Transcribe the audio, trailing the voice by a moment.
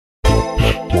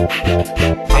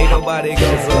Ain't nobody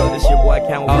goes this your boy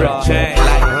can't rip chain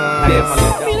like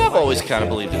I mean, I've always kind of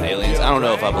believed in aliens. I don't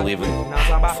know if I believe in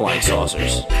flying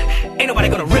saucers. Ain't nobody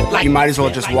gonna rip like You might as well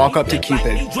just walk up to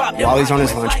Cupid while he's on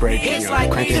his lunch break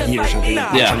and, crank his heat or something and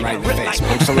punch him right in the face.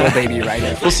 Punch the little baby right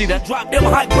in. We'll see that.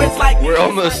 We're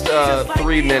almost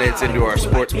 3 minutes into our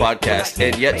sports podcast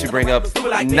and yet to bring up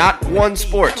not one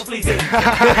sport.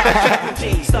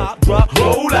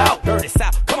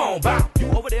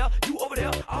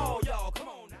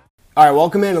 All right,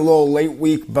 welcome in a little late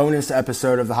week bonus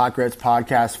episode of the Hot Grits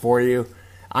podcast for you.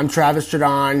 I'm Travis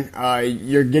Jadon.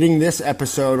 You're getting this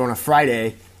episode on a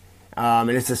Friday, and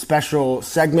it's a special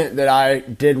segment that I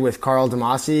did with Karl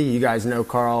DeMasi. You guys know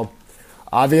Karl.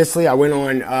 Obviously, I went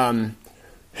on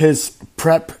his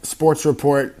Prep Sports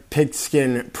Report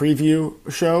Pigskin preview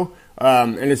show,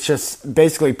 and it's just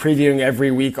basically previewing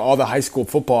every week all the high school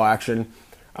football action.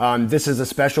 This is a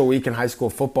special week in high school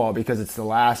football because it's the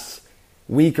last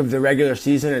week of the regular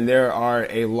season, and there are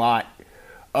a lot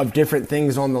of different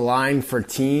things on the line for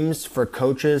teams, for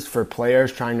coaches, for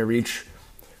players trying to reach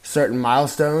certain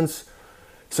milestones.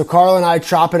 So Karl and I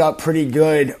chop it up pretty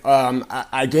good.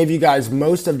 I gave you guys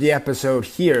most of the episode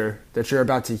here that you're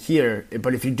about to hear,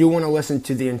 but if you do want to listen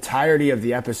to the entirety of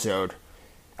the episode,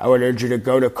 I would urge you to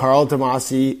go to Karl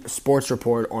DeMasi Sports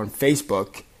Report on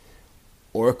Facebook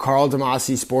or Karl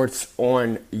DeMasi Sports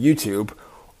on YouTube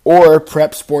or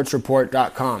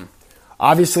prepsportsreport.com.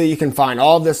 Obviously, you can find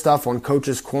all of this stuff on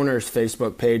Coach's Corner's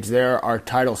Facebook page. They're our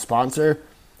title sponsor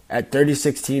at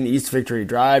 3016 East Victory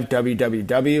Drive,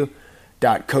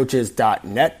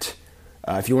 www.coaches.net.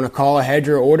 If you want to call ahead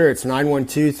your order, it's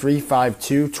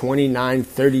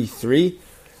 912-352-2933.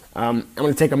 I'm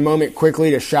going to take a moment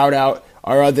quickly to shout out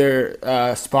our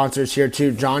other sponsors here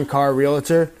too. John Carr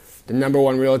Realtor, the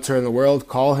 #1 realtor in the world.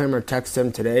 Call him or text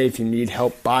him today if you need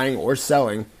help buying or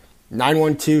selling.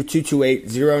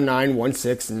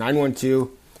 912-228-0916,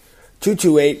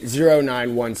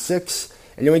 912-228-0916.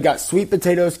 And then we got Sweet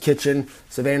Potatoes Kitchen,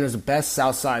 Savannah's best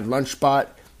Southside lunch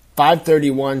spot,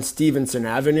 531 Stevenson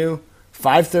Avenue.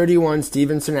 531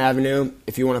 Stevenson Avenue.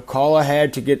 If you want to call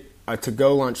ahead to get a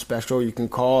to-go lunch special, you can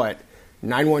call at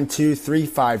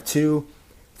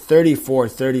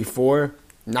 912-352-3434.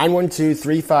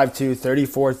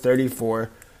 912-352-3434.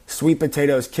 Sweet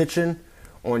Potatoes Kitchen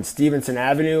on Stevenson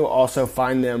Avenue. Also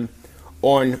find them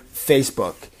on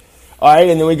Facebook. All right,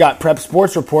 and then we got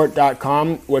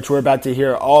PrepSportsReport.com, which we're about to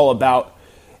hear all about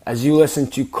as you listen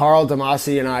to Karl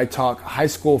DeMasi and I talk high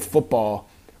school football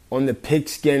on the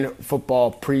Pigskin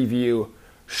Football Preview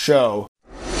Show.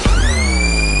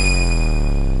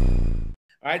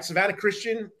 All right, Savannah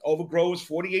Christian over Groves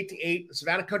 48-8.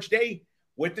 Savannah Country Day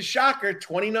with the shocker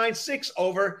 29-6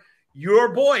 over your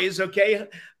boys, okay?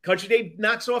 Country Day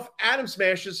knocks off Adam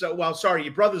Smashers.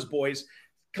 Your brother's boys.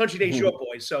 Country Day's your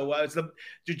boys. So it's the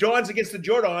Jordans against the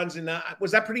Jordans. And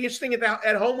was that pretty interesting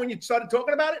at home when you started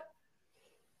talking about it?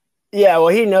 Yeah, well,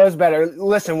 he knows better.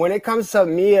 Listen, when it comes to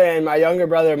me and my younger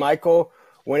brother, Michael,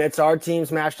 when it's our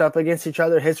teams matched up against each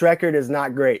other, his record is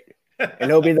not great.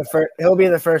 And he'll be the first. He'll be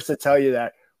the first to tell you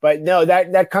that. But no,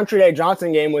 that Country Day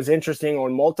Johnson game was interesting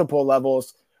on multiple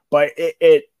levels. But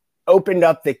it opened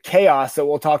up the chaos that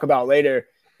we'll talk about later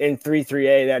in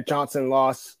 3-3A that Johnson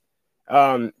lost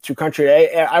to Country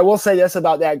Day. And I will say this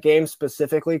about that game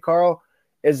specifically, Karl,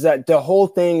 is that the whole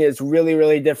thing is really,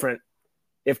 really different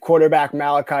if quarterback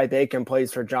Malachi Bacon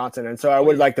plays for Johnson. And so I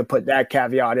would like to put that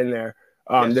caveat in there.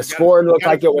 The score looked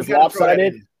like it was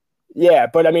lopsided. Yeah,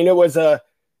 but I mean, it was a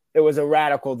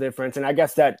radical difference. And I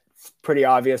guess that's pretty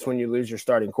obvious when you lose your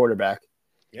starting quarterback.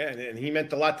 Yeah, and he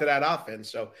meant a lot to that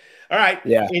offense. So, all right.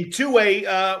 Yeah. In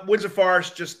 2A, Windsor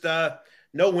Forest just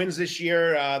no wins this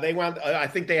year. They wound. I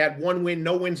think they had one win,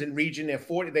 no wins in region.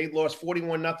 They lost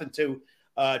 41-0 to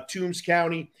Toombs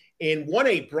County. In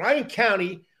 1A, Bryan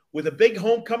County with a big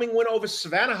homecoming win over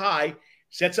Savannah High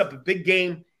sets up a big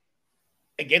game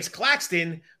against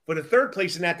Claxton for the third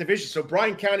place in that division. So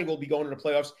Bryan County will be going to the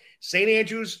playoffs. St.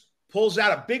 Andrews pulls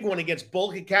out a big one against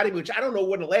Bullock Academy, which I don't know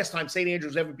when the last time St.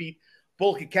 Andrews ever beat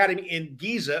Bullock Academy in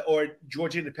Giza or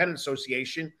Georgia Independent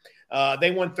Association.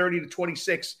 They won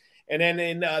 30-26. And then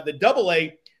in the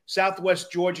AA, Southwest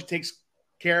Georgia takes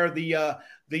care of the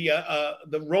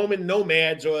Roman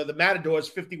Nomads or the Matadors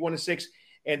 51-6.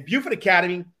 And Buford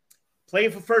Academy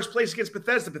playing for first place against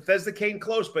Bethesda. Bethesda came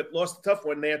close, but lost a tough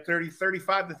one there,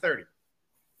 35-30.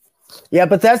 Yeah,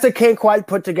 Bethesda can't quite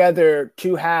put together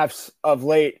two halves of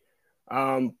late.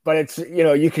 But it's,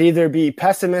 you could either be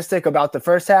pessimistic about the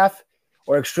first half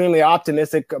or extremely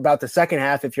optimistic about the second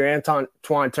half if you're Antoine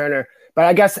Turner. But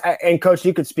I guess, and Coach,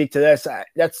 you could speak to this.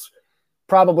 That's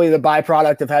probably the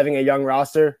byproduct of having a young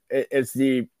roster. It's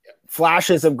the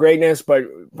flashes of greatness, but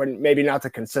maybe not the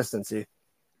consistency.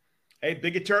 Hey,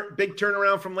 big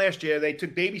turnaround from last year. They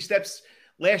took baby steps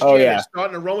last Oh, year. yeah. They're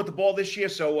starting to run with the ball this year.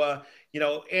 So,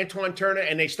 Antoine Turner,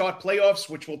 and they start playoffs,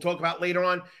 which we'll talk about later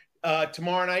on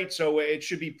tomorrow night. So it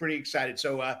should be pretty excited.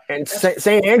 So, and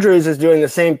St. Andrews is doing the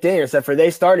same thing, except for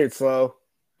they started slow,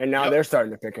 and now they're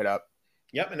starting to pick it up.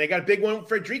 Yep, and they got a big one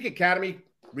for Frederica Academy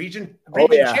region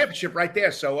championship right there.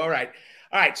 So, all right.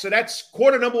 So that's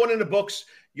quarter number 1 in the books.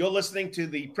 You're listening to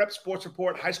the Prep Sports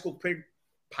Report high school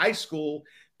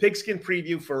Pigskin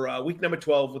preview for week number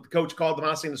 12 with the coach Karl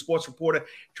DeMasi and the sports reporter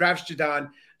Travis Jadon.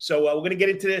 So we're going to get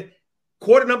into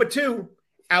quarter number 2,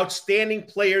 outstanding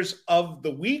players of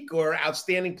the week or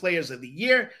outstanding players of the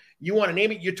year. You want to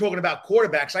name it? You're talking about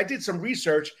quarterbacks. I did some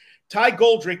research. Ty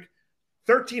Goldrick,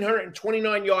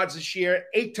 1,329 yards this year,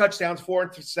 8 touchdowns, 4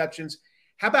 interceptions.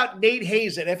 How about Nate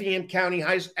Hayes at Effingham County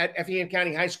High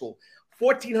School?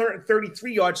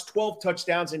 1,433 yards, 12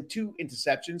 touchdowns, and 2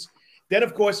 interceptions. Then,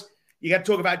 of course, you got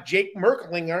to talk about Jake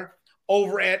Merklinger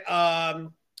over at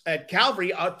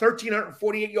Calvary,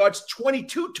 1,348 yards,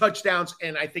 22 touchdowns,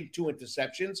 and I think 2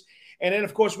 interceptions. And then,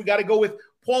 of course, we got to go with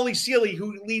Paulie Seeley,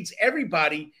 who leads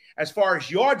everybody as far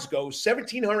as yards go,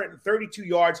 1,732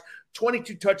 yards,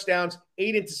 22 touchdowns,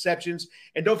 8 interceptions.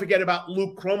 And don't forget about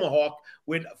Luke Cromahawk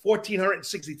with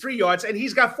 1,463 yards, and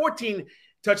he's got 14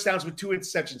 touchdowns with 2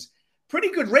 interceptions.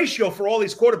 Pretty good ratio for all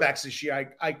these quarterbacks this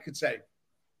year, I could say.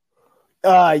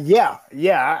 Yeah.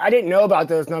 I didn't know about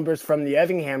those numbers from the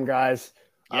Effingham guys,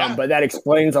 but that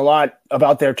explains a lot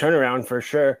about their turnaround for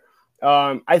sure.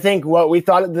 I think what we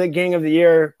thought at the beginning of the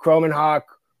year, Cromahawk,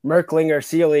 Merklinger,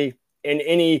 Seeley, in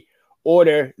any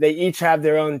order, they each have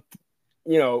their own,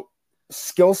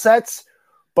 skill sets.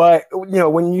 But,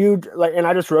 when you like, and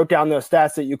I just wrote down those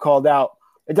stats that you called out,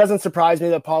 it doesn't surprise me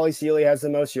that Paulie Seeley has the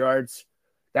most yards.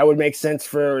 That would make sense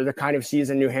for the kind of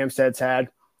season New Hampstead's had.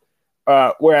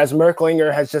 Whereas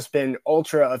Merklinger has just been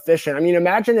ultra efficient. I mean,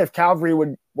 imagine if Calvary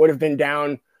would have been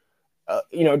down,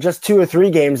 just 2 or 3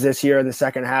 games this year in the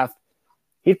second half.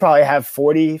 He'd probably have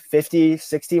 40, 50,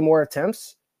 60 more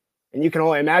attempts. And you can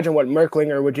only imagine what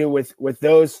Merklinger would do with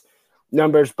those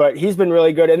numbers. But he's been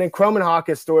really good. And then Cromahawk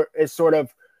is sort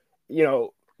of,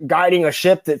 guiding a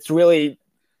ship that's really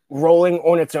rolling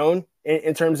on its own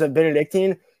in terms of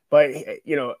Benedictine. But,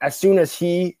 as soon as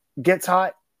he gets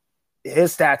hot,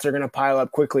 his stats are going to pile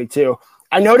up quickly too.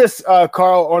 I noticed,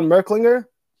 Karl, on Merklinger,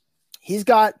 he's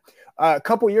got a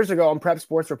couple years ago on Prep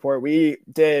Sports Report, we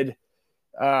did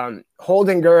Holden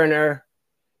Gurner,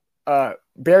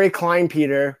 Barry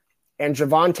Kleinpeter, and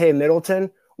Javante Middleton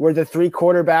were the 3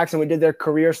 quarterbacks, and we did their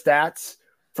career stats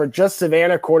for just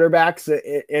Savannah quarterbacks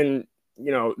in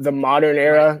the modern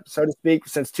era, so to speak,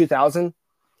 since 2000.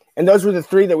 And those were the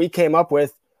 3 that we came up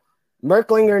with.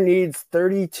 Merklinger needs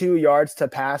 32 yards to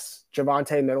pass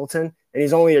Javante Middleton, and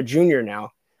he's only a junior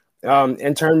now.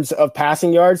 In terms of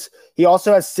passing yards, he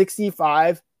also has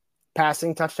 65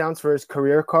 passing touchdowns for his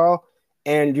career, Karl.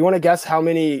 And do you want to guess how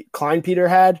many Kleinpeter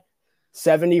had?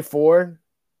 74.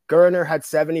 Gurner had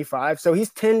 75. So he's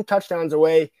 10 touchdowns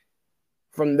away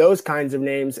from those kinds of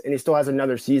names, and he still has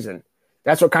another season.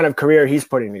 That's what kind of career he's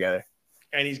putting together.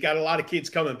 And he's got a lot of kids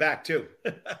coming back too.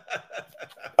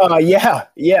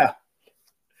 Yeah.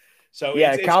 So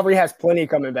Calvary has plenty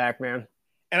coming back, man.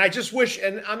 And I just wish,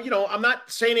 and I'm not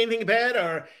saying anything bad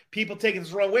or people taking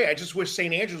this the wrong way. I just wish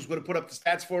St. Andrews would have put up the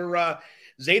stats for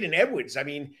Zayden Edwards. I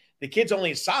mean, the kid's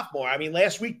only a sophomore. I mean,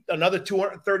 last week, another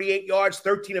 238 yards,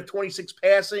 13 of 26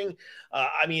 passing.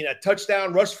 A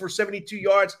touchdown, rush for 72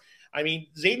 yards. I mean,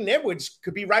 Zayden Edwards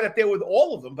could be right up there with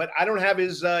all of them, but I don't have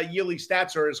his yearly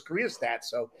stats or his career stats.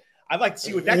 So I'd like to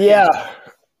see what that kid's doing.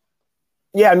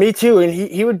 Yeah, me too. And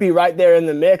he would be right there in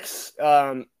the mix.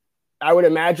 I would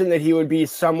imagine that he would be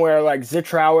somewhere like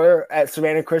Zitrauer at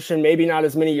Savannah Christian, maybe not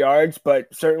as many yards, but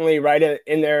certainly right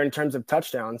in there in terms of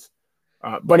touchdowns.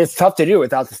 But it's tough to do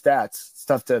without the stats. It's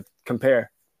tough to compare.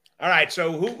 All right,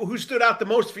 so who stood out the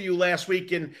most for you last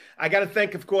week? And I got to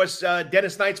thank, of course,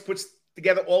 Dennis Knights puts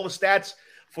together all the stats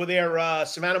for their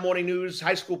Savannah Morning News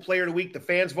High School Player of the Week. The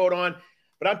fans vote on.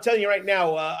 But I'm telling you right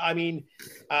now,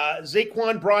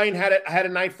 Zaquan Bryan had a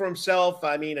night for himself.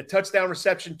 I mean, a touchdown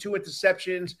reception, 2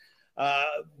 interceptions,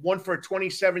 one for a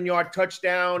 27-yard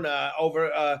touchdown over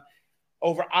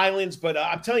Islands. But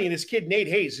I'm telling you, this kid, Nate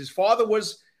Hayes, his father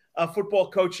was a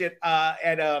football coach at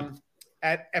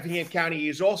Effingham County.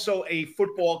 He's also a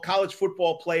college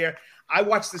football player. I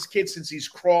watched this kid since he's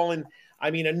crawling.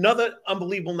 I mean, another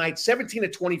unbelievable night, 17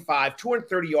 of 25,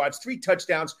 230 yards, 3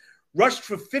 touchdowns, rushed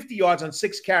for 50 yards on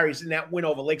 6 carries in that win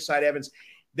over Lakeside Evans.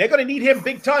 they're going to need him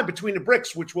big time between the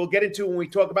bricks, which we'll get into when we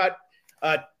talk about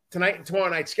tonight and tomorrow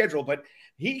night's schedule. But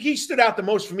he stood out the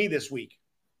most for me this week.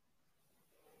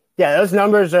 Yeah, those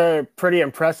numbers are pretty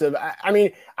impressive. I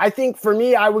mean, I think for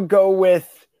me, I would go with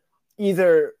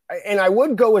I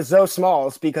would go with Zoe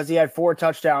Smalls because he had 4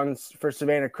 touchdowns for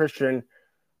Savannah Christian.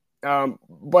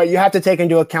 But you have to take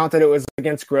into account that it was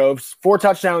against Groves. 4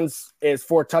 touchdowns is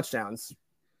 4 touchdowns,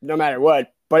 no matter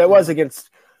what. But it was against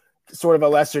sort of a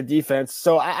lesser defense.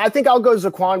 So I think I'll go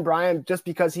Zaquan Bryant just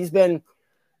because he's been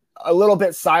a little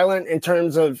bit silent in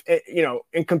terms of,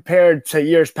 in compared to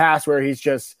years past where he's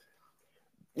just,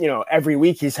 every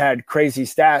week he's had crazy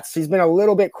stats. He's been a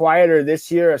little bit quieter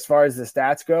this year as far as the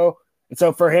stats go. And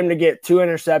so for him to get 2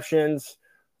 interceptions,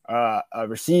 a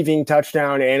receiving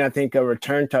touchdown, and I think a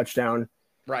return touchdown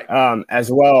right,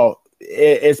 as well,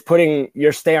 is putting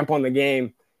your stamp on the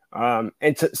game.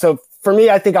 So for me,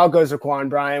 I think I'll go Zaquan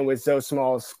Bryant with Zoe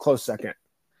Smalls close second.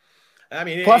 I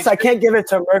mean, plus I can't give it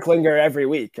to Merklinger every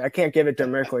week.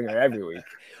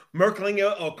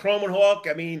 Merklinger or Cromenhawk.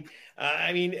 I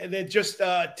mean, they're just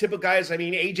typical guys. I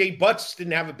mean, AJ Butts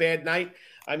didn't have a bad night.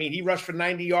 I mean, he rushed for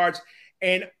 90 yards.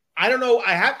 And I don't know.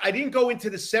 I didn't go into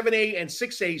the 7A and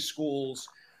 6A schools,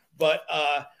 but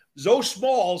Zoe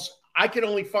Smalls, I can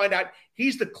only find out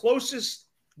he's the closest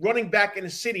running back in the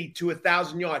city to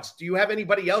 1,000 yards. Do you have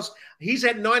anybody else? He's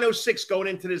at 906 going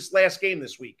into this last game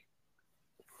this week.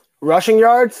 Rushing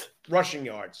yards? Rushing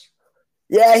yards.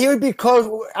 Yeah, he would be close.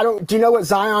 Do you know what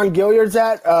Zion Gilliard's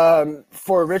at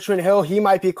for Richmond Hill? He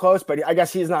might be close, but I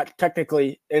guess he's not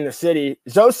technically in the city.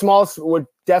 Zoe Smalls would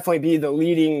definitely be the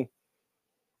leading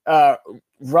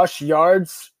rush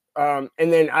yards. And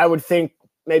then I would think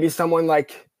maybe someone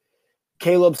like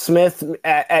Caleb Smith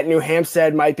at New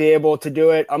Hampstead might be able to do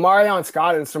it. Amarion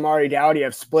Scott and Samari Dowdy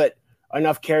have split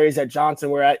enough carries at Johnson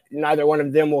where neither one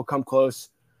of them will come close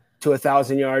to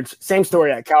 1,000 yards. Same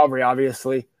story at Calvary,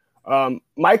 obviously.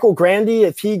 Michael Grandy,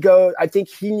 if he goes, I think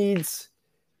he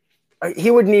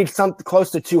would need something close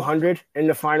to 200 in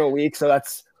the final week. So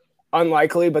that's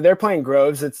unlikely, but they're playing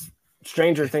Groves. It's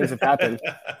stranger things have happened.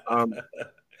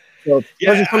 So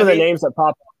those are some of the names that pop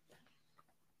up.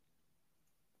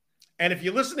 And if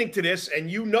you're listening to this and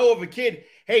you know of a kid,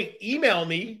 hey, email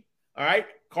me. All right.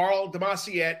 Karl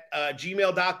DeMasi at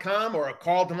gmail.com or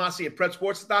Karl DeMasi at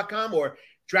prepsports.com or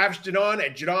Travis Jadon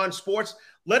at Jadon Sports.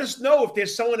 Let us know if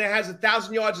there's someone that has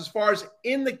 1,000 yards as far as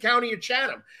in the county of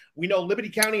Chatham. We know Liberty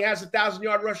County has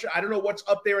 1,000-yard rusher. I don't know what's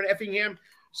up there in Effingham.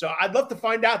 So I'd love to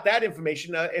find out that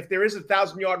information. If there is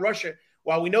 1,000-yard rusher,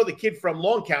 while we know the kid from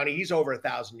Long County, he's over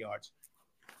 1,000 yards.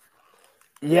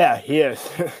 Yeah, he is.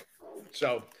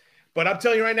 But I'm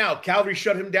telling you right now, Calvary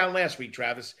shut him down last week,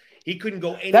 Travis. He couldn't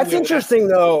go anywhere. That's interesting,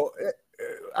 though.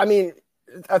 I mean,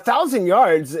 1,000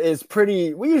 yards is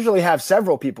pretty – we usually have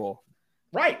several people.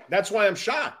 Right. That's why I'm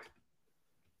shocked.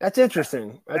 That's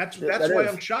interesting. That's why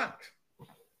I'm shocked.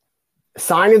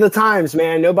 Sign of the times,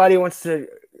 man. Nobody wants to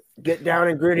get down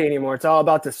and gritty anymore. It's all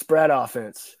about the spread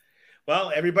offense.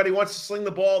 Well, everybody wants to sling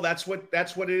the ball. That's what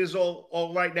it is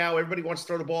all right now. Everybody wants to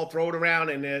throw the ball, throw it around,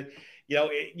 and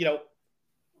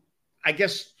I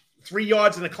guess 3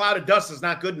 yards in a cloud of dust is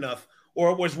not good enough.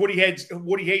 Or was Woody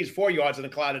Hayes 4 yards in a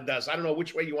cloud of dust? I don't know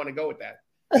which way you want to go with that.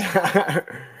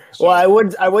 Well,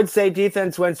 I would say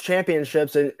defense wins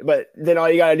championships, but then all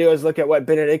you got to do is look at what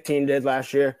Benedictine did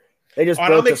last year. They just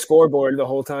broke the scoreboard the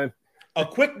whole time. A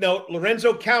quick note,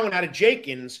 Lorenzo Cowan out of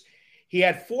Jenkins, he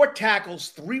had 4 tackles,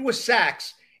 3 were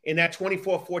sacks in that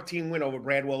 24-14 win over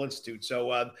Bradwell Institute.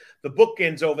 So the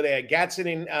bookends over there, Gadsden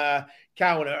and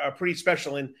Cowan are pretty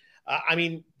special. And,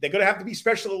 they're going to have to be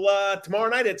special tomorrow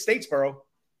night at Statesboro.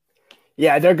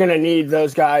 Yeah, they're going to need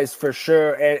those guys for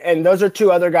sure. And those are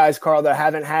 2 other guys, Karl, that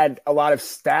haven't had a lot of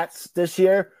stats this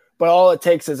year, but all it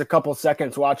takes is a couple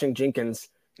seconds watching Jenkins,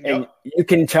 and you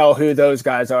can tell who those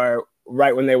guys are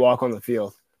right when they walk on the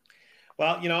field.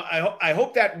 Well, I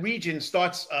hope that region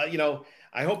starts,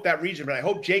 I hope that region, but I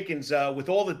hope Jenkins, with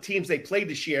all the teams they played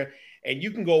this year, and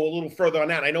you can go a little further on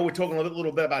that. I know we're talking a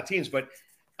little bit about teams, but,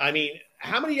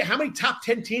 how many top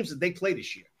 10 teams did they play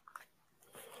this year?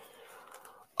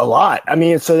 A lot.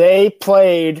 So they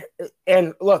played,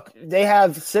 and look, they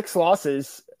have 6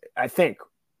 losses, I think.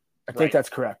 I think that's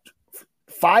correct.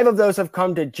 5 of those have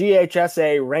come to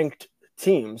GHSA ranked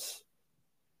teams.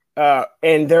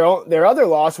 And their other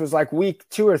loss was like week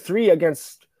 2 or 3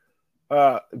 against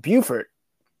Beaufort.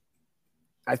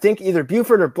 I think either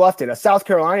Beaufort or Bluffton, a South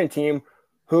Carolina team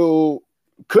who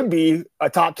could be a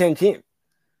top 10 team.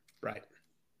 Right.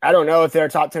 I don't know if they're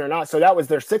top 10 or not. So that was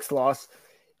their 6th loss.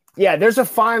 Yeah, there's a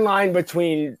fine line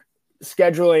between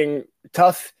scheduling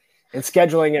tough and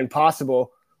scheduling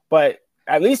impossible. But,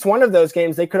 at least one of those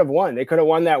games they could have won. They could have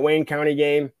won that Wayne County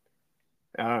game.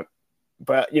 But,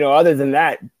 other than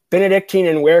that, Benedictine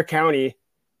and Ware County,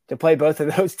 to play both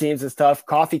of those teams is tough.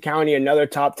 Coffee County, another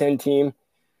top 10 team.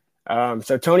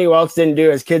 So Tony Welks didn't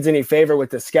do his kids any favor with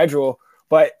the schedule,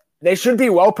 but they should be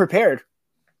well prepared.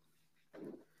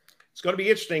 It's going to be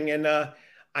interesting. And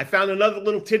I found another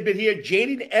little tidbit here.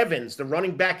 Jaden Evans, the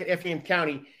running back at Effingham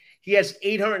County, he has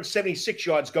 876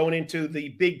 yards going into the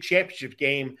big championship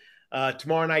game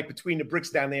tomorrow night between the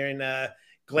Bricks down there in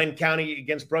Glenn County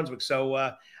against Brunswick. So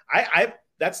I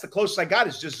that's the closest I got,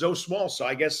 is just so small. So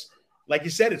I guess, like you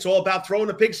said, it's all about throwing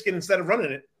the pigskin instead of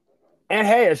running it. And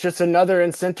hey, it's just another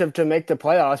incentive to make the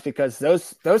playoffs, because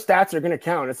those stats are going to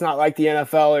count. It's not like the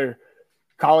NFL or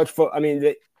college football. I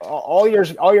mean, all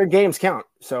your games count.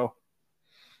 So, all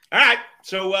right.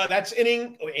 So that's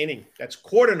That's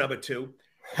quarter number 2.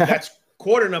 That's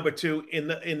quarter number 2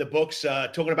 in the books.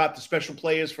 Talking about the special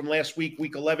players from last week,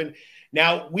 week 11.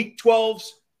 Now, week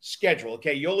 12's schedule.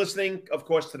 Okay, you're listening, of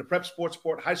course, to the Prep Sports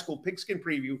Report High School Pigskin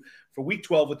Preview for week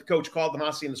 12 with the coach Karl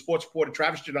DeMasi and the sports reporter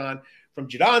Travis Jadon from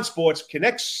Jadon Sports,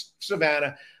 Connects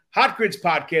Savannah, Hot Grids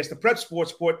Podcast, the Prep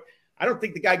Sports Report. I don't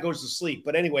think the guy goes to sleep,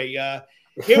 but anyway,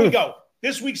 here we go.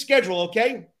 This week's schedule,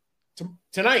 okay?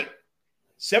 Tonight,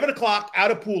 7 o'clock out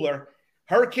of Pooler,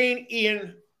 Hurricane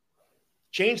Ian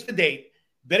changed the date.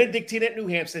 Benedictine at New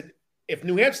Hampstead. If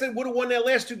New Hampstead would have won their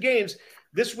last 2 games,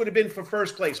 this would have been for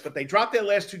first place, but they dropped their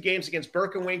last 2 games against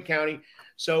Burke and Wayne County.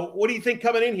 So what do you think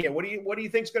coming in here? What do you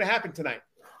think is going to happen tonight?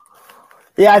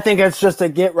 Yeah, I think it's just a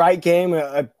get-right game,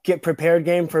 a get-prepared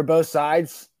game for both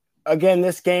sides. Again,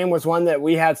 this game was one that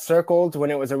we had circled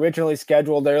when it was originally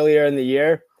scheduled earlier in the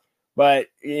year. But,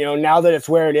 now that it's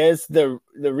where it is, the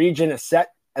region is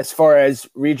set as far as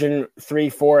Region 3,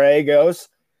 4A goes.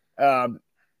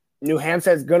 New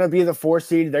Hampshire is going to be the 4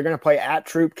 seed. They're going to play at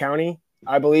Troup County,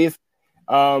 I believe.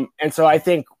 And so I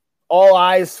think all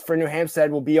eyes for New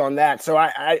Hampstead will be on that. So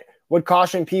I would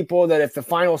caution people that if the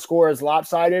final score is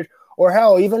lopsided, or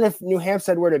hell, even if New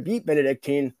Hampstead were to beat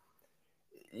Benedictine,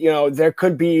 there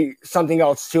could be something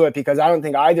else to it, because I don't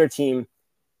think either team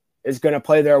is going to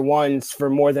play their ones for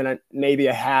more than maybe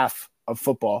a half of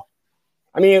football.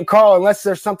 I mean, Karl, unless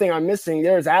there's something I'm missing,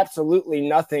 there's absolutely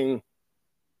nothing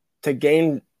to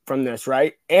gain from this,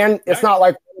 right? And it's not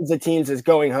like one of the teams is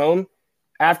going home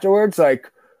afterwards.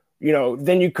 Like,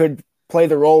 then you could play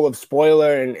the role of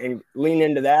spoiler and lean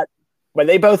into that. But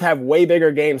they both have way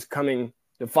bigger games coming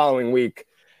the following week.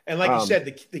 And like you said,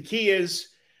 the key is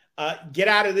get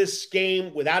out of this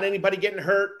game without anybody getting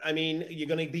hurt. I mean, you're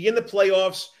going to be in the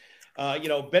playoffs.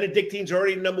 Benedictine's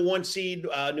already the number 1 seed.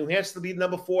 New Hampshire will be the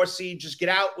number 4 seed. Just get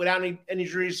out without any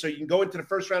injuries so you can go into the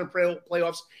first round of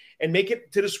playoffs and make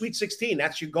it to the Sweet 16.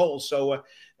 That's your goal. So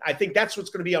I think that's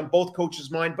what's going to be on both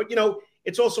coaches' mind. But,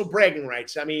 it's also bragging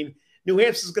rights. I mean, New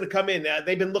Hampshire's going to come in.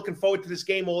 They've been looking forward to this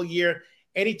game all year.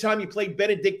 Anytime you play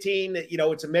Benedictine,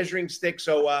 it's a measuring stick.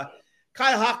 So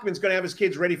Kyle Hockman's going to have his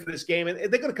kids ready for this game, and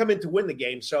they're going to come in to win the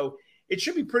game. So it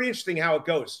should be pretty interesting how it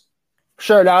goes.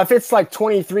 Sure. Now, if it's like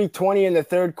 23-20 in the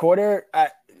third quarter,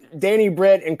 Danny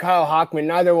Britt and Kyle Hockman,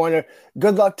 neither one are –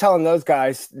 good luck telling those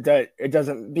guys that it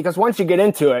doesn't – because once you get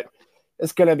into it,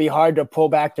 it's going to be hard to pull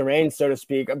back the reins, so to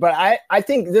speak. But I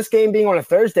think this game being on a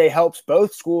Thursday helps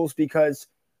both schools, because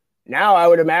now I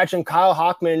would imagine Kyle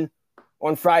Hockman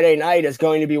on Friday night is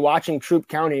going to be watching Troup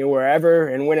County wherever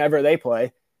and whenever they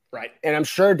play. Right. And I'm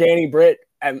sure Danny Britt,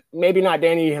 and maybe not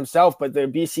Danny himself, but the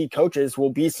BC coaches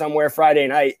will be somewhere Friday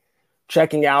night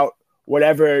checking out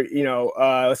whatever,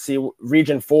 let's see,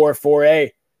 Region 4, 4A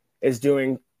is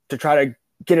doing to try to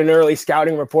get an early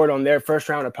scouting report on their first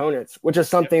round opponents, which is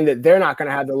something that they're not going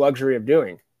to have the luxury of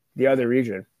doing, the other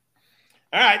region.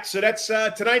 All right. So that's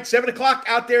tonight, 7 o'clock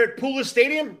out there at Pooler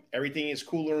Stadium. Everything is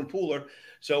cooler and Pooler.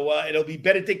 So it'll be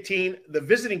Benedictine, the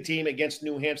visiting team, against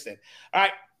New Hampstead. All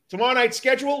right. Tomorrow night's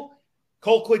schedule,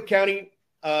 Colquitt County,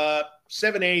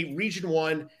 7A, Region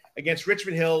 1 against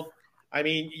Richmond Hill. I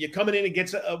mean, you're coming in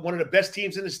against one of the best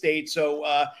teams in the state.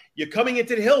 So you're coming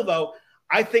into the Hill, though.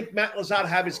 I think Matt Lazard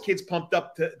have his kids pumped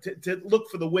up to look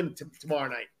for the win tomorrow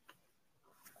night.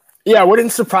 Yeah, it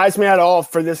wouldn't surprise me at all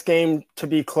for this game to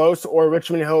be close, or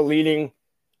Richmond Hill leading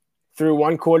through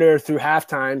one quarter, through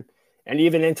halftime, and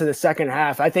even into the second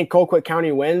half. I think Colquitt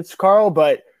County wins, Karl,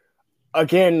 but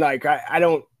again, like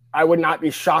I would not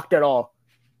be shocked at all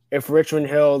if Richmond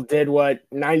Hill did what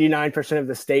 99% of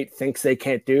the state thinks they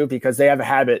can't do, because they have a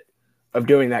habit of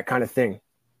doing that kind of thing.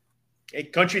 Hey,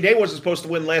 Country Day wasn't supposed to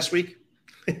win last week.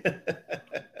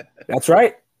 That's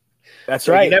right. That's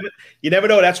so right. You never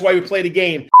know. That's why we play the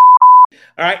game.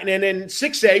 All right. And then in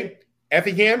 6A,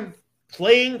 Effingham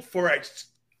playing for a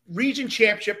region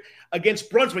championship. against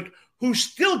Brunswick, who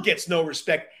still gets no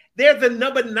respect. They're the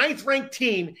number 9th ranked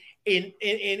team in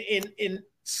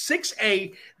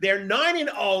 6A. They're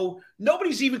 9-0.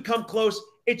 Nobody's even come close.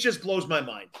 It just blows my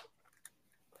mind.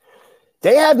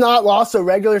 They have not lost a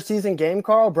regular season game,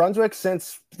 Karl, Brunswick,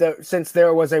 since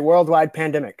there was a worldwide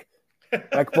pandemic.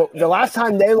 Like the last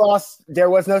time they lost, there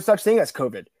was no such thing as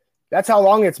COVID. That's how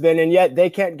long it's been, and yet they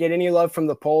can't get any love from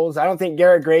the polls. I don't think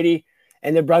Garrett Grady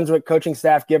and the Brunswick coaching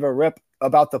staff give a rip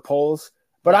about the polls,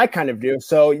 but I kind of do.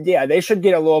 So, yeah, they should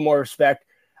get a little more respect.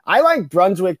 I like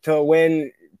Brunswick to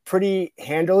win pretty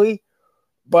handily,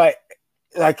 but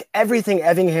like everything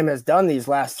Effingham has done these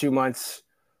last 2 months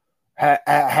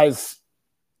has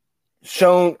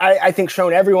shown, I think,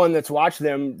 shown everyone that's watched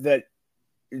them that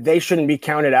they shouldn't be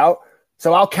counted out.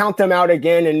 So I'll count them out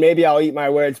again, and maybe I'll eat my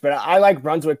words. But I like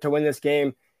Brunswick to win this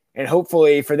game, and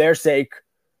hopefully, for their sake,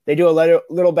 they do a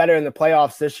little better in the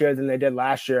playoffs this year than they did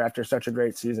last year after such a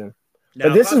great season. Now,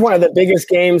 but this is one of the biggest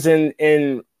games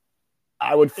in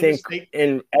I would think,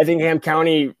 in Effingham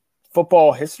County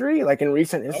football history, like in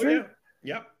recent history. Oh,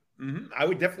 yeah. I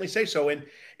would definitely say so. And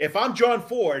if I'm John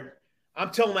Ford,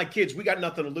 I'm telling my kids, we got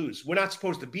nothing to lose. We're not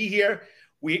supposed to be here.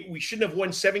 We shouldn't have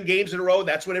won 7 games in a row.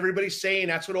 That's what everybody's saying.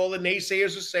 That's what all the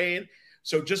naysayers are saying.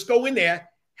 So just go in there,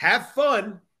 have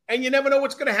fun, and you never know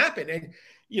what's going to happen. And,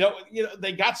 you know,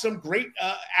 they got some great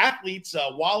athletes,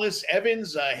 Wallace,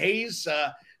 Evans, Hayes.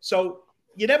 So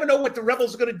you never know what the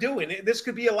Rebels are going to do. And this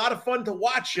could be a lot of fun to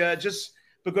watch just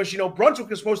because,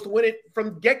 Brunswick is supposed to win it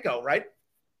from get-go, right?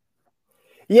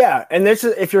 Yeah, and this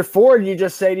is, if you're Ford, you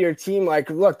just say to your team,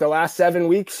 like, look, the last 7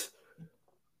 weeks,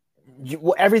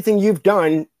 everything you've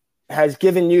done has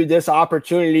given you this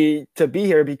opportunity to be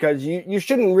here, because you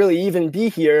shouldn't really even be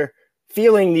here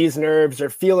feeling these nerves or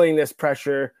feeling this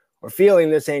pressure or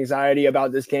feeling this anxiety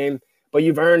about this game, but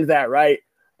you've earned that right.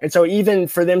 And so even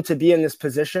for them to be in this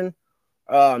position,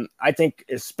 I think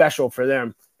is special for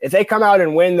them. If they come out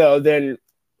and win, though, then,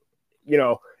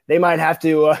 they might have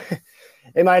to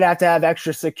have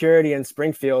extra security in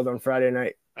Springfield on Friday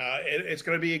night. It's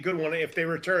going to be a good one if they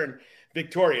return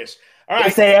victorious. All right.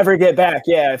 If they ever get back.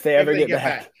 Yeah, if they ever get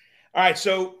back. All right,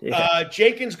 so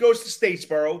Jenkins goes to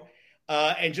Statesboro.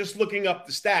 And just looking up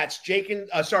the stats,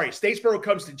 Statesboro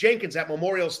comes to Jenkins at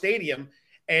Memorial Stadium.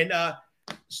 And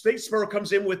Statesboro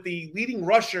comes in with the leading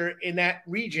rusher in that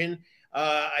region.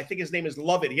 I think his name is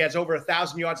Lovett. He has over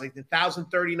 1,000 yards, like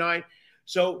 1,039.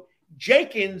 So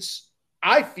Jenkins,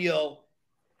 I feel,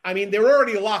 they're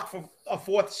already locked for a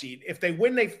 4th seed. If they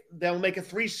win, they'll make a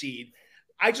 3 seed.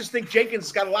 I just think Jenkins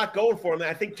has got a lot going for him.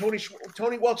 I think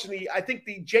Tony Welch and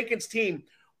the Jenkins team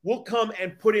will come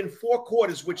and put in 4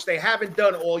 quarters, which they haven't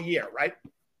done all year, right?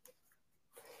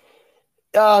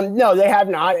 No, they have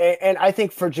not. And I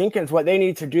think for Jenkins, what they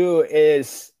need to do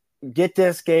is get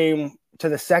this game to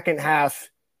the second half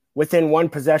within 1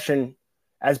 possession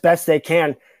as best they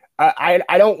can.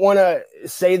 I don't want to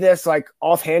say this like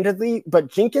offhandedly,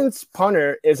 but Jenkins'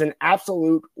 punter is an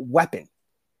absolute weapon.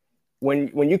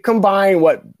 When you combine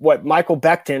what Michael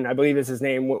Beckton, I believe is his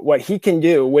name, what he can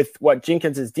do with what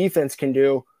Jenkins' defense can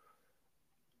do,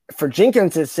 for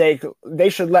Jenkins' sake, they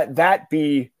should let that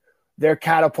be their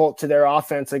catapult to their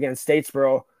offense against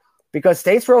Statesboro, because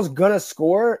Statesboro's going to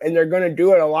score, and they're going to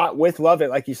do it a lot with Lovett.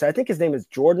 Like you said, I think his name is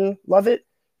Jordan Lovett,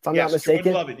 if I'm not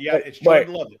mistaken. Jordan Lovett. Yeah, it's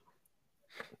Jordan Lovett.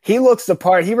 He looks the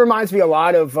part. He reminds me a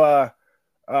lot of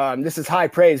this is high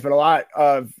praise, but a lot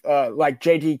of like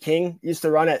J.D. King used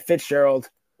to run at Fitzgerald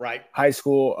High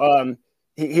School.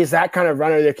 He's that kind of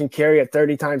runner that can carry it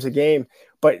 30 times a game.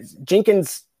 But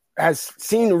Jenkins has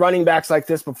seen running backs like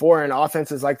this before and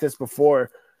offenses like this before.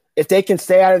 If they can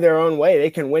stay out of their own way, they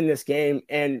can win this game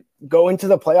and go into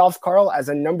the playoffs, Karl, as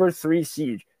a number 3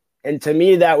 seed. And to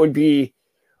me, that would be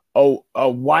a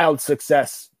wild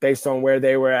success based on where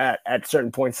they were at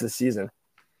certain points this season.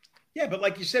 Yeah, but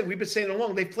like you said, we've been saying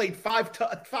along, they've played 5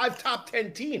 top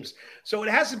 10 teams. So it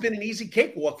hasn't been an easy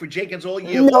cakewalk for Jenkins all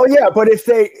year. No, yeah, but if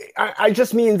I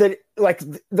just mean that, like,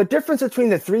 the difference between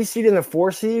the 3 seed and the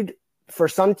 4 seed for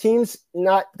some teams,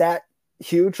 not that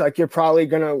huge. Like, you're probably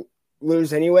going to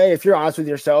lose anyway, if you're honest with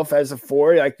yourself as a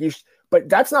 4, but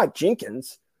that's not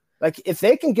Jenkins. Like, if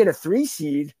they can get a 3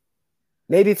 seed,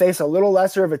 maybe face a little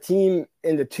lesser of a team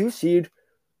in the 2 seed,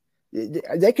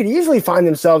 they could easily find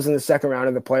themselves in the second round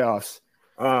of the playoffs.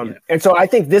 And so I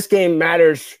think this game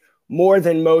matters more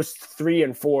than most 3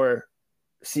 and 4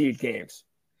 seed games.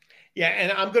 Yeah,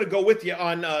 and I'm going to go with you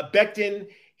on Beckton.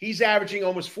 He's averaging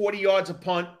almost 40 yards a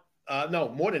punt. No,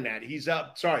 more than that. He's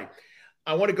up. Sorry.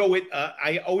 I want to go with,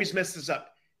 I always mess this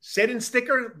up. Sedin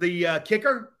Sticker, the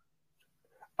kicker.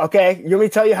 Okay. You want me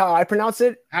to tell you how I pronounce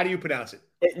it? How do you pronounce it?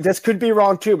 This could be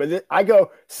wrong too, but I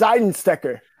go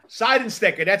Seidenstecker.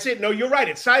 Seidenstecker. That's it. No, you're right.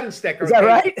 It's Seidenstecker. Is that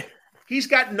right? He's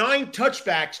got 9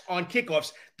 touchbacks on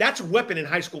kickoffs. That's a weapon in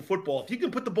high school football. If you can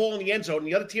put the ball in the end zone and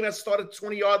the other team has to start at the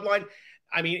 20-yard line,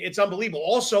 I mean, it's unbelievable.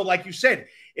 Also, like you said,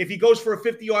 if he goes for a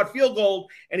 50-yard field goal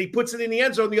and he puts it in the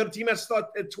end zone, the other team has to start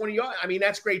at 20 yards. I mean,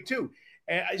 that's great too.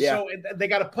 So they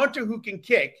got a punter who can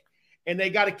kick, and they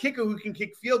got a kicker who can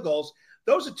kick field goals.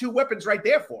 Those are 2 weapons right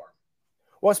there for him.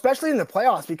 Well, especially in the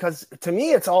playoffs, because to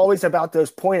me, it's always about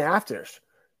those point afters.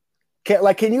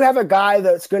 Can you have a guy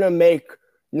that's going to make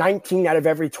 19 out of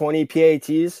every 20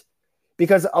 PATs?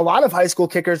 Because a lot of high school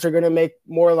kickers are going to make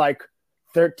more like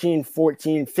 13,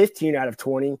 14, 15 out of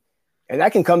 20. And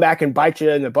that can come back and bite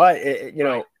you in the butt,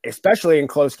 especially in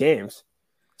close games.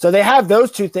 So they have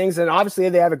those 2 things. And obviously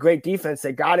they have a great defense.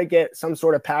 They got to get some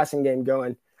sort of passing game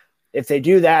going. If they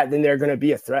do that, then they're going to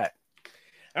be a threat.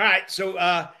 All right.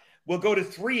 So we'll go to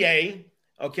 3A.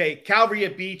 Okay. Calvary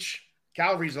at Beach.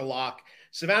 Calvary's a lock.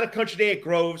 Savannah Country Day at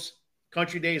Groves.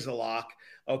 Country Day is a lock.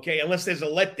 Okay, unless there's a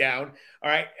letdown. All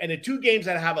right, and the 2 games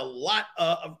that have a lot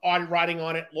of riding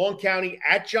on it, Long County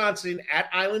at Johnson at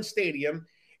Island Stadium,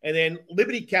 and then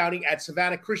Liberty County at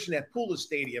Savannah Christian at Pooler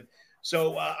Stadium.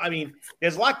 So,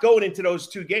 there's a lot going into those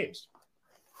 2 games.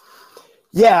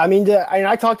 Yeah,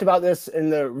 I talked about this in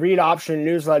the Read Option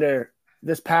newsletter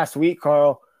this past week,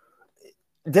 Karl.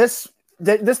 This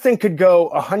thing could go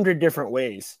 100 different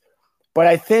ways, but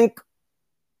I think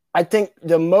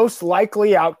the most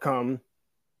likely outcome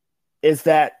is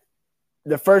that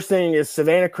the first thing is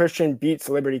Savannah Christian beats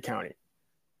Liberty County.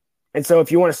 And so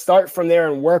if you want to start from there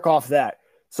and work off that.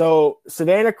 So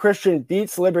Savannah Christian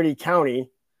beats Liberty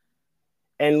County,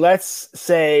 and let's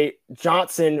say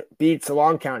Johnson beats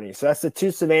Long County. So that's the 2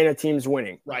 Savannah teams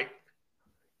winning. Right.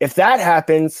 If that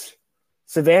happens,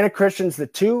 Savannah Christian's the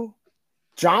 2.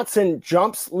 Johnson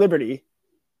jumps Liberty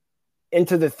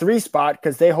into the 3 spot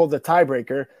because they hold the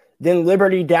tiebreaker. Then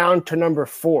Liberty down to number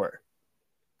 4.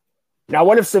 Now,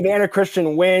 what if Savannah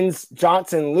Christian wins,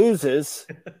 Johnson loses?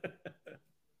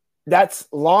 That's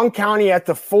Long County at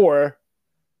the 4,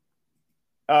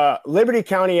 Liberty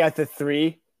County at the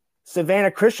 3,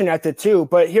 Savannah Christian at the 2.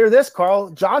 But hear this, Karl.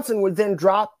 Johnson would then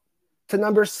drop to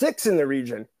number 6 in the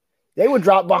region. They would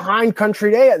drop behind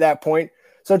Country Day at that point.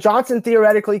 So Johnson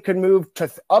theoretically could move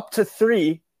to up to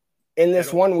 3 in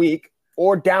this 1 week,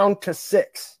 or down to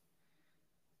 6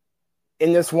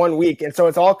 in this 1 week. And so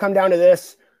it's all come down to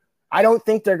this. I don't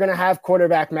think they're going to have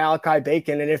quarterback Malachi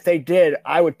Bacon. And if they did,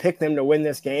 I would pick them to win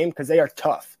this game because they are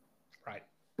tough. Right.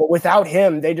 But without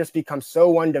him, they just become so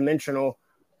one-dimensional.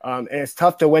 And it's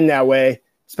tough to win that way,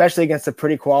 especially against a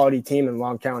pretty quality team in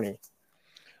Long County.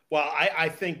 Well, I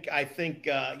think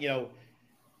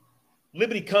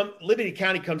Liberty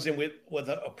County comes in with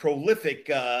a prolific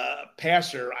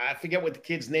passer. I forget what the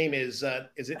kid's name is.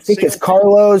 Is it? I think it's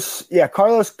Carlos. Yeah,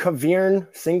 Carlos Kevern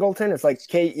Singleton. It's like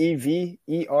Kever.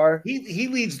 He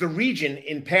leads the region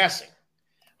in passing.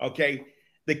 Okay,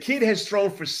 the kid has thrown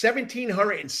for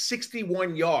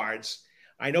 1,761 yards.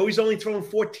 I know he's only thrown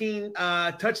 14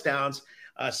 touchdowns,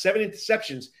 7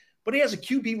 interceptions, but he has a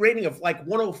QB rating of like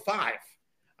 105.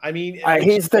 I mean,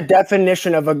 he's the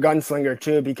definition of a gunslinger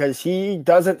too, because he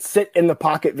doesn't sit in the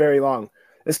pocket very long.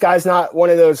 This guy's not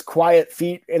one of those quiet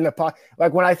feet in the pocket.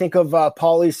 Like when I think of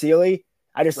Paulie Seeley,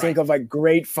 I just think of like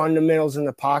great fundamentals in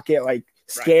the pocket, like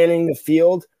scanning the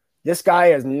field. This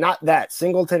guy is not that.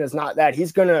 Singleton is not that.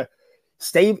 He's going to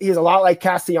stay. He's a lot like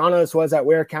Castellanos was at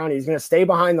Ware County. He's going to stay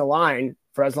behind the line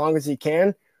for as long as he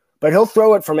can, but he'll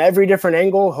throw it from every different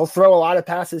angle. He'll throw a lot of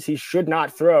passes he should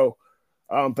not throw.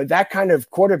 But that kind of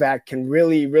quarterback can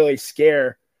really, really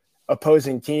scare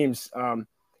opposing teams.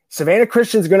 Savannah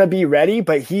Christian's going to be ready,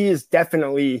 but he is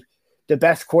definitely the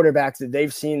best quarterback that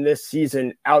they've seen this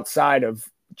season outside of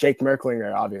Jake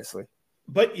Merklinger, obviously.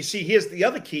 But you see, here's the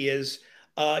other key is,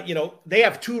 they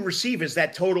have 2 receivers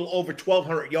that total over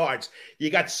 1,200 yards. You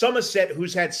got Somerset,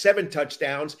 who's had 7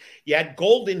 touchdowns. You had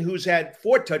Golden, who's had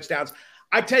 4 touchdowns.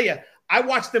 I tell you, I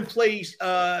watched them play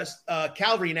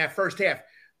Calvary in that first half.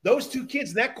 Those 2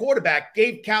 kids and that quarterback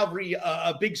gave Calvary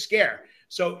a big scare.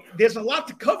 So there's a lot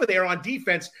to cover there on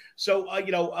defense. So,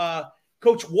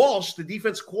 Coach Walsh, the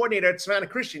defense coordinator at Savannah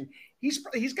Christian, he's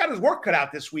got his work cut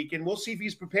out this week, and we'll see if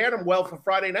he's prepared him well for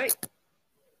Friday night.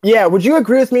 Yeah, would you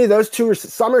agree with me? Those 2,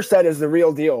 Somerset is the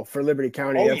real deal for Liberty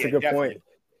County. That's a good point.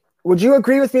 Would you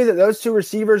agree with me that those 2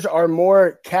 receivers are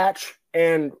more catch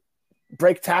and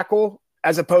break tackle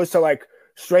as opposed to like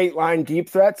straight line deep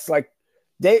threats? Like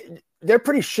they're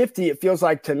pretty shifty, it feels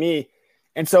like to me.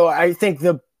 And so I think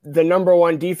the number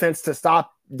one defense to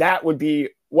stop that would be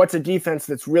what's a defense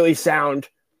that's really sound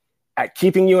at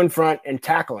keeping you in front and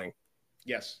tackling.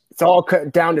 Yes. It's all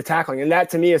down to tackling. And that,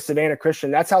 to me, is Savannah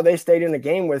Christian. That's how they stayed in the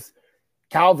game with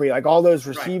Calvary. Like, all those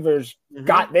receivers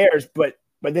got theirs, but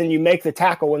then you make the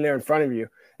tackle when they're in front of you.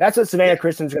 That's what Savannah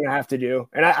Christian's going to have to do.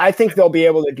 And I think they'll be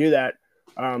able to do that.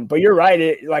 But you're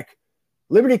right.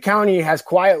 Liberty County has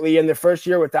quietly, in their first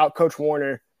year without Coach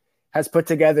Warner, has put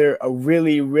together a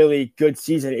really, really good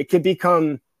season. It could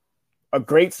become a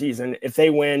great season if they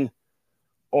win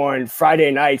on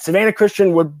Friday night. Savannah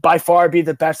Christian would by far be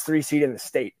the best 3 seed in the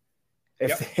state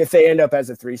if they end up as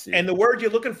a 3 seed. And the word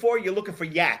you're looking for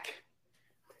yak.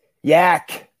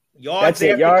 Yak. Yards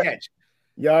after catch.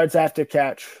 Yards after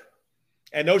catch.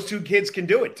 And those two kids can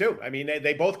do it too. I mean,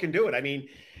 they both can do it. I mean,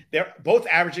 they're both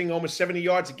averaging almost 70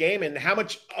 yards a game. And how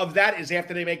much of that is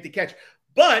after they make the catch?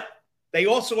 But they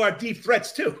also are deep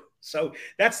threats too. So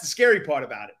that's the scary part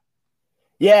about it.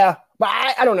 Yeah, but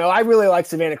I don't know. I really like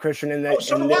Savannah Christian in this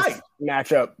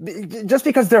matchup. Just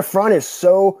because their front is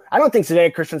so – I don't think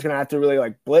Savannah Christian's going to have to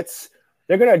really, blitz.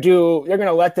 They're going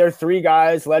to let their 3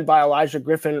 guys led by Elijah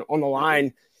Griffin on the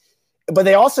line. But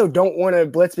they also don't want to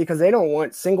blitz because they don't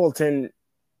want Singleton –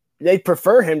 they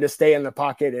prefer him to stay in the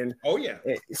pocket. And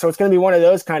so it's going to be one of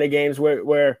those kind of games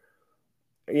where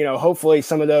hopefully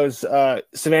some of those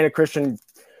Savannah Christian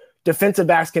defensive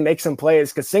backs can make some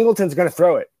plays because Singleton's going to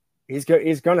throw it. He's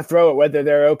going to throw it whether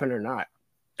they're open or not.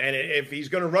 And if he's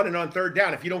going to run it on third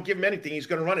down, if you don't give him anything, he's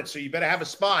going to run it. So you better have a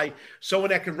spy,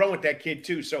 someone that can run with that kid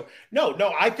too. So no,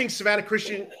 I think Savannah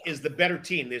Christian is the better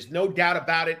team. There's no doubt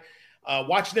about it.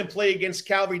 Watching them play against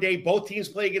Calvary Day, both teams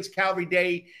play against Calvary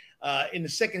Day. In the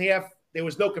second half, there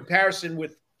was no comparison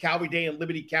with Calvary Day and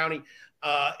Liberty County.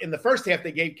 In the first half,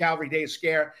 they gave Calvary Day a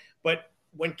scare. But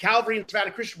when Calvary and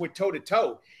Savannah Christian were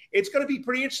toe-to-toe, it's going to be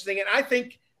pretty interesting. And I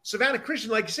think Savannah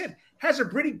Christian, like you said, has a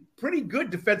pretty good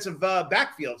defensive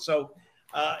backfield. So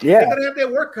they're going to have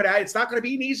their work cut out. It's not going to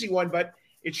be an easy one, but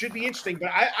it should be interesting. But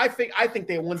I think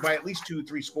they won by at least 2 or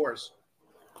 3 scores.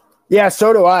 Yeah,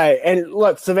 so do I. And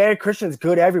look, Savannah Christian's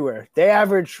good everywhere. They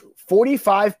average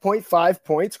 45.5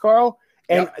 points, Karl,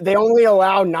 and they only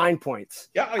allow 9 points.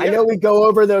 I know we go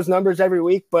over those numbers every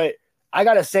week, but I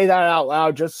got to say that out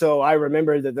loud just so I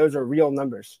remember that those are real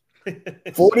numbers.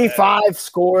 45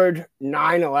 scored,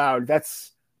 9 allowed.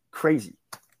 That's crazy.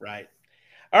 Right.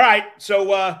 All right.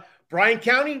 So Bryan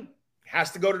County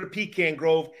has to go to the Pecan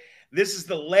Grove. This is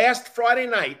the last Friday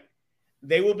night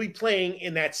they will be playing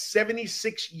in that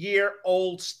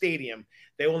 76-year-old stadium.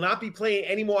 They will not be playing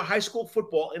any more high school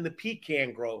football in the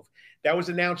Pecan Grove. That was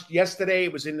announced yesterday.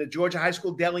 It was in the Georgia High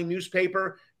School Daily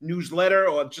newsletter,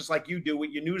 or just like you do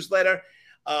with your newsletter.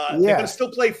 They're going to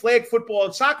still play flag football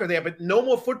and soccer there, but no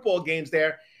more football games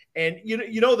there. And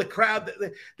you know the crowd,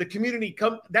 the community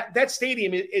that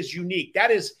stadium is unique.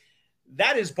 That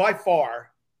is by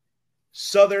far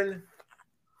Southern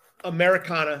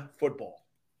Americana football.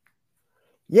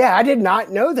 Yeah, I did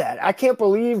not know that. I can't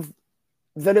believe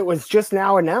that it was just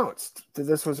now announced that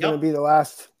this was going to be the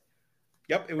last.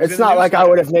 Yep. It's not like I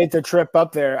would have made the trip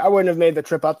up there. I wouldn't have made the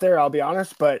trip up there, I'll be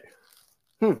honest, but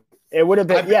it would have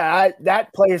been.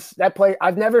 That place.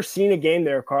 I've never seen a game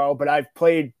there, Karl, but I've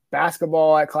played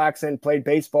basketball at Claxon, played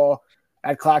baseball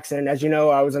at Claxon. As you know,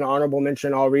 I was an honorable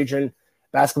mention all-region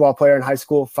basketball player in high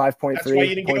school, 5.3. That's why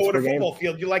you didn't get over the football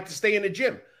field. You like to stay in the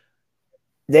gym.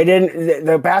 They didn't.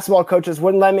 The basketball coaches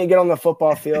wouldn't let me get on the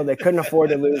football field. They couldn't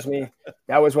afford to lose me.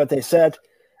 That was what they said.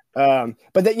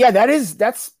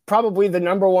 That's probably the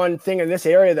number one thing in this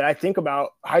area that I think about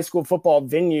high school football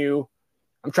venue.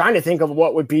 I'm trying to think of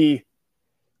what would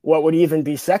even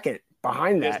be second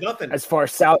behind that. There's nothing as far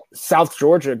as South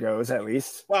Georgia goes, at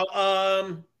least.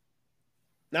 Well,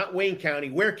 not Wayne County.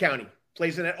 Ware County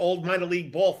plays in that old minor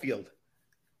league ball field.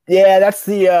 Yeah, that's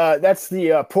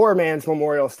the poor man's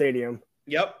Memorial Stadium.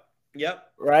 Yep.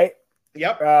 Right.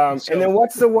 Yep. And then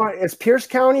what's the one? Is Pierce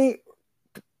County?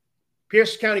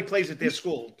 Pierce County plays at their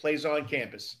school. Plays on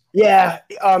campus. Yeah.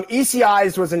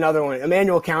 ECI's was another one.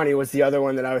 Emmanuel County was the other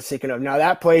one that I was thinking of. Now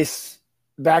that place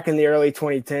back in the early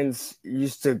 2010s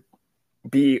used to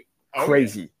be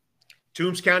crazy. Yeah.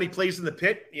 Toombs County plays in the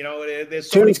pit. There's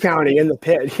Toombs County in the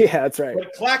pit. Yeah, that's right.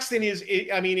 But Claxton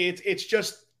it's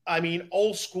just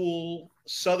old school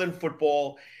Southern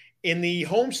football. In the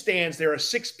home stands, there are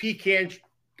 6 pecan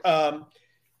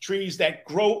trees that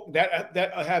grow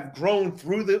that have grown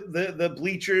through the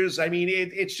bleachers.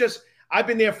 It's just I've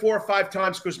been there 4 or 5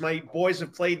 times because my boys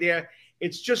have played there.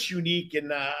 It's just unique,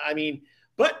 and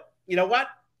but you know what?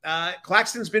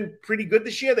 Claxton's been pretty good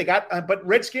this year. They got, but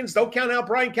Redskins don't count out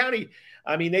Bryan County.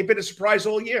 They've been a surprise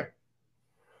all year.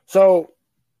 So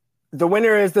the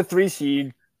winner is the 3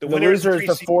 seed. The loser is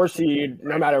the 4 seed,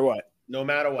 no matter what. No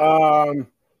matter what.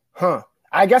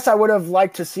 I guess I would have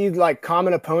liked to see like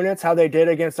common opponents, how they did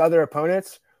against other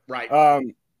opponents. Right.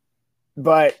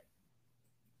 But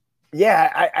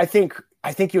yeah, I think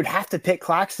you'd have to pick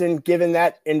Claxton given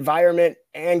that environment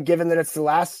and given that it's the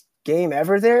last game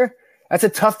ever there. That's a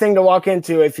tough thing to walk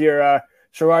into if you're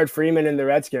Sherrod Freeman and the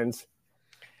Redskins.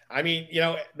 I mean,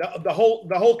 the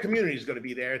whole community is going to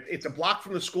be there. It's a block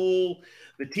from the school.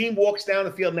 The team walks down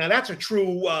the field. Now that's a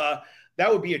true. That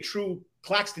would be a true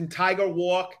Claxton Tiger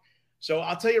walk. So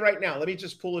I'll tell you right now. Let me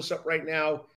just pull this up right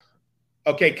now.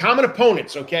 Okay, common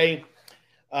opponents. Okay,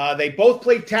 they both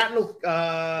played Tattnall.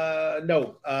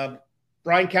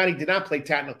 Bryan County did not play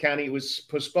Tattnall County. It was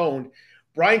postponed.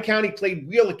 Bryan County played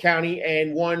Wheeler County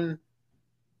and won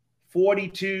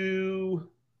 40-13.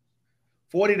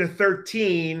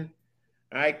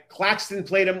 All right. Claxton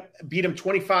beat them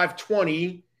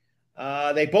 25-20.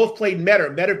 They both played Metter.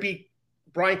 Metter beat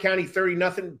Bryan County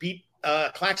 30-0, beat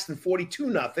Claxton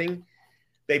 42-0.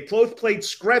 They both played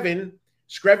Screven.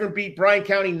 Screven beat Bryan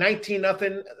County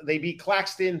 19-0. They beat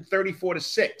Claxton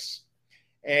 34-6.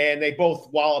 And they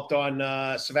both walloped on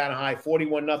Savannah High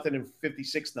 41-0 and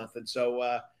 56-0. So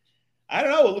I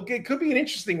don't know. Look, it could be an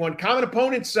interesting one. Common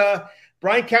opponents,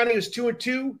 Bryan County was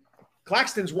 2-2.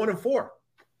 Claxton's 1-4.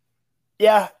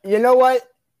 Yeah, you know what?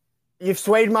 You've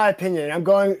swayed my opinion.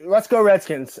 Let's go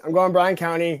Redskins. I'm going Bryan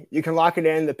County. You can lock it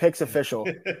in. The pick's official.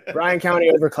 Bryan County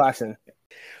over Claxton.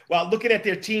 Well, looking at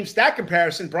their team stat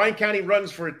comparison, Bryan County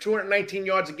runs for 219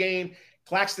 yards a game.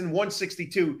 Claxton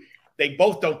 162. They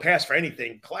both don't pass for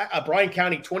anything. Bryan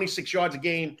County 26 yards a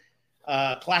game.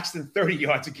 Claxton 30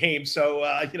 yards a game. So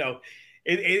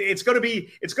it's going to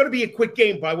be a quick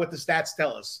game by what the stats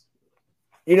tell us.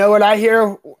 You know what I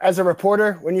hear as a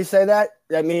reporter when you say that?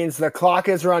 That means the clock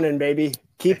is running, baby.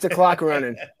 Keep the clock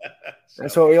running.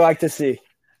 That's what we like to see.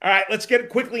 All right, let's get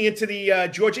quickly into the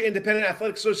Georgia Independent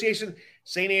Athletic Association.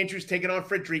 St. Andrews taking on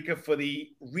Frederica for the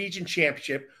region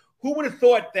championship. Who would have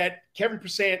thought that Kevin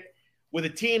Persant, with a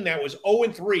team that was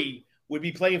 0-3, would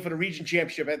be playing for the region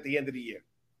championship at the end of the year?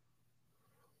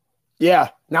 Yeah,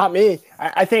 not me.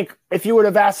 I think if you would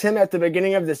have asked him at the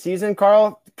beginning of the season,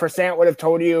 Karl, Persant would have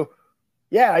told you,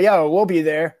 yeah, we'll be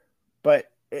there.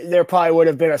 But there probably would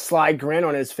have been a sly grin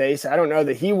on his face. I don't know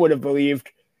that he would have believed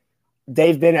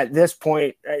they've been at this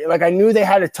point. Like, I knew they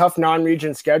had a tough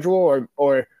non-region schedule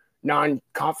or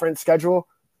non-conference schedule.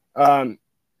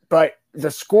 But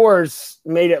the scores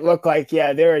made it look like,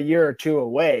 they're a year or two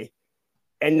away.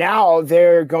 And now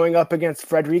they're going up against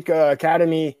Frederica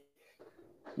Academy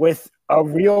with a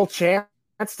real chance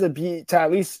to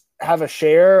at least have a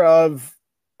share of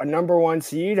a number one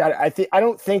seed. I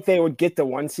don't think they would get the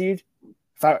 1 seed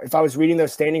if I was reading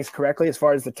those standings correctly as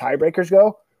far as the tiebreakers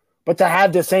go. But to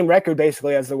have the same record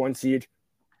basically as the 1 seed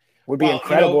would be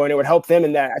incredible, and it would help them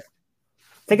in that. I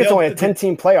think it's only a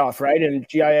 10-team playoff, right, in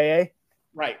GIAA?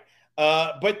 Right.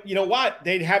 But you know what?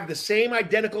 They'd have the same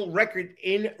identical record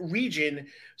in region.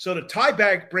 So the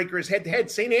tiebreaker is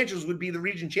head-to-head. St. Andrews would be the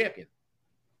region champion.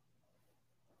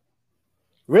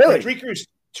 Really? Frederica is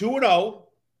 2-0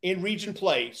 in region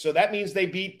play. So that means they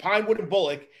beat Pinewood and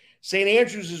Bullock. St.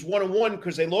 Andrews is 1-1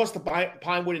 because they lost to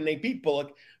Pinewood and they beat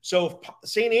Bullock. So if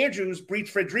St. Andrews beats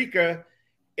Frederica,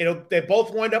 they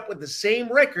both wind up with the same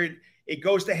record. It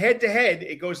goes to head-to-head.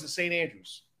 It goes to St.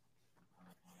 Andrews.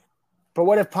 But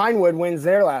what if Pinewood wins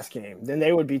their last game? Then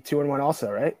they would be 2-1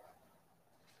 also, right?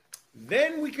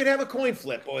 Then we could have a coin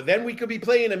flip, or then we could be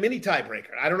playing a mini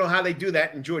tiebreaker. I don't know how they do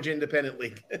that in Georgia Independent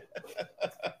League.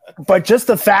 But just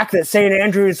the fact that St.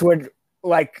 Andrews would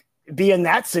be in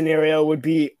that scenario would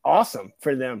be awesome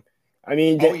for them. I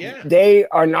mean, they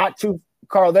are not too,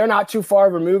 Karl, they're not too far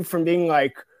removed from being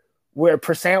like where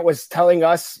Persant was telling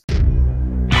us.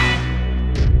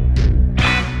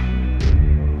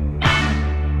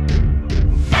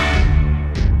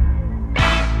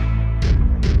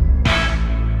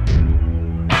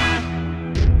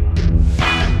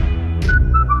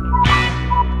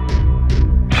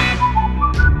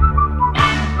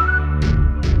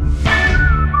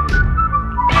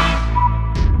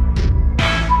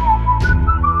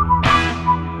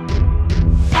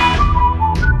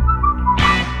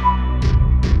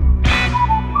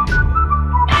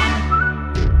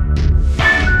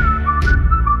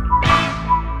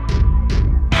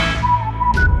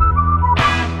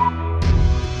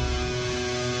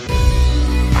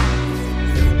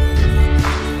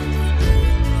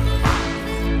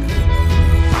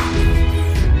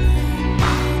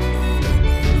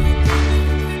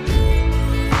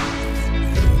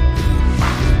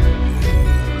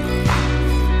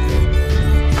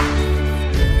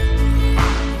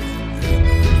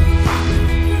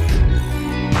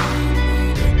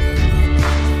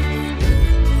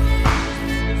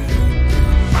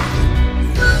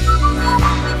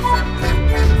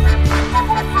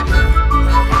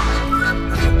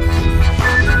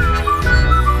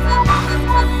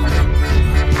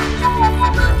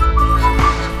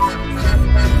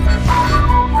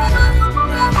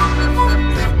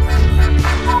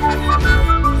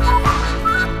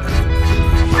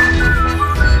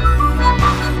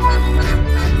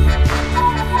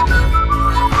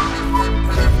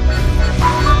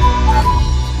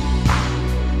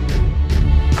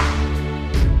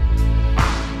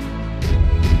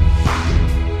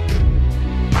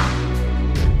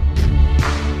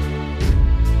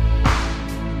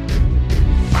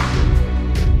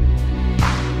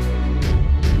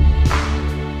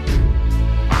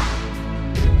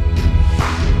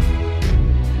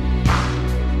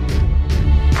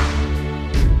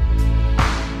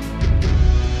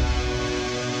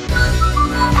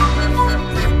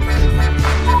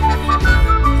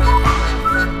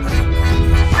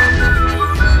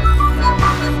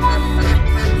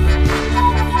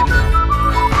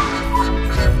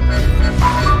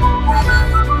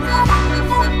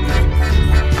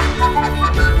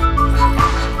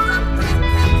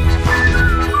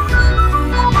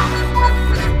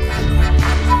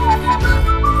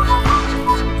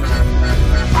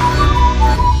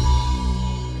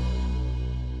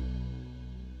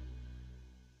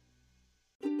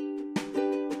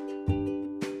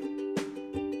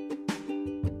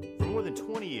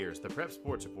 Prep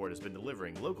Sports Report has been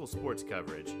delivering local sports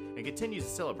coverage and continues to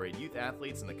celebrate youth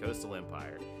athletes in the Coastal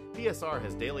Empire. PSR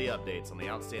has daily updates on the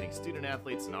outstanding student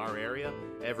athletes in our area,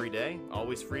 every day,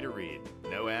 always free to read.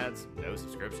 No ads, no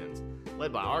subscriptions.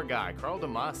 Led by our guy, Karl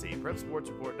DeMasi,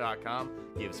 PrepSportsReport.com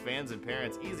gives fans and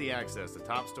parents easy access to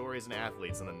top stories and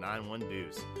athletes in the 9-1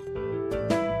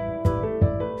 Deuce.